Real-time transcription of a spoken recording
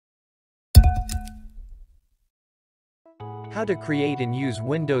How to create and use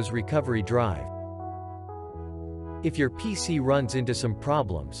Windows Recovery Drive. If your PC runs into some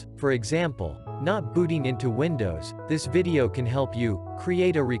problems, for example, not booting into Windows, this video can help you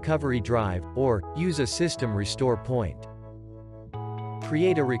create a recovery drive or use a system restore point.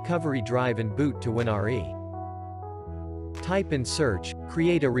 Create a recovery drive and boot to WinRE. Type in search,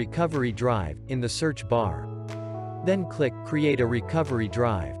 create a recovery drive, in the search bar. Then click Create a recovery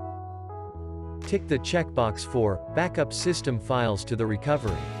drive. Tick the checkbox for Backup system files to the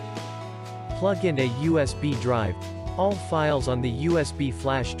recovery. Plug in a USB drive. All files on the USB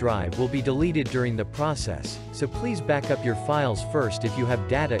flash drive will be deleted during the process, so please back up your files first if you have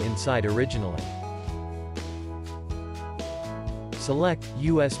data inside originally. Select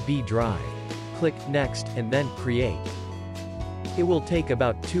USB drive. Click Next and then Create. It will take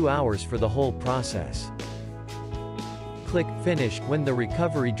about 2 hours for the whole process. Click Finish when the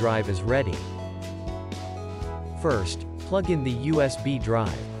recovery drive is ready. First, plug in the USB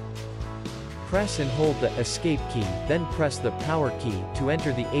drive. Press and hold the Escape key, then press the Power key to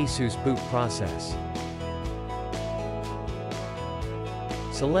enter the ASUS boot process.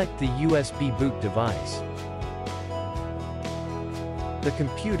 Select the USB boot device. The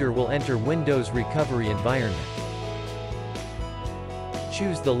computer will enter Windows Recovery environment.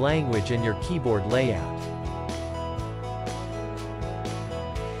 Choose the language and your keyboard layout.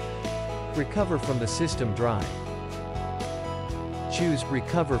 Recover from the system drive. Choose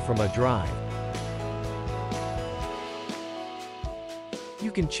Recover from a drive.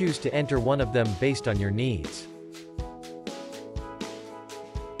 You can choose to enter one of them based on your needs.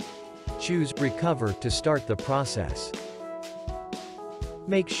 Choose Recover to start the process.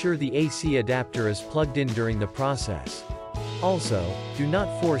 Make sure the AC adapter is plugged in during the process. Also, do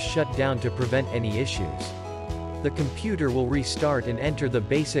not force shutdown to prevent any issues. The computer will restart and enter the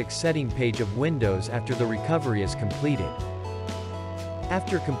basic setting page of Windows after the recovery is completed.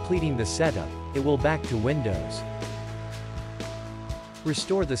 After completing the setup, it will back to Windows.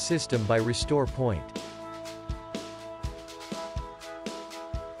 Restore the system by restore point.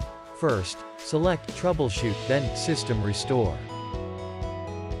 First, select Troubleshoot, then System Restore.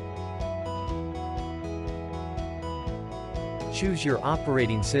 Choose your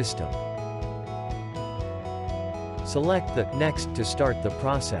operating system. Select the Next to start the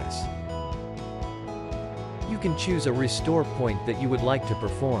process. You can choose a restore point that you would like to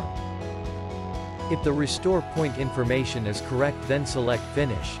perform. If the restore point information is correct, then select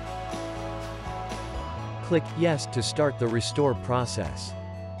Finish. Click Yes to start the restore process.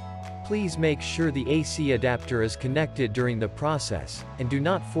 Please make sure the AC adapter is connected during the process, and do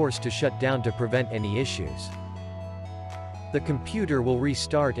not force to shut down to prevent any issues. The computer will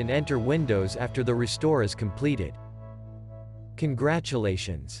restart and enter Windows after the restore is completed.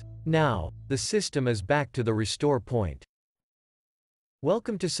 Congratulations! Now, the system is back to the restore point.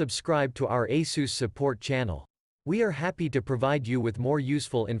 Welcome to subscribe to our ASUS support channel. We are happy to provide you with more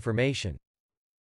useful information.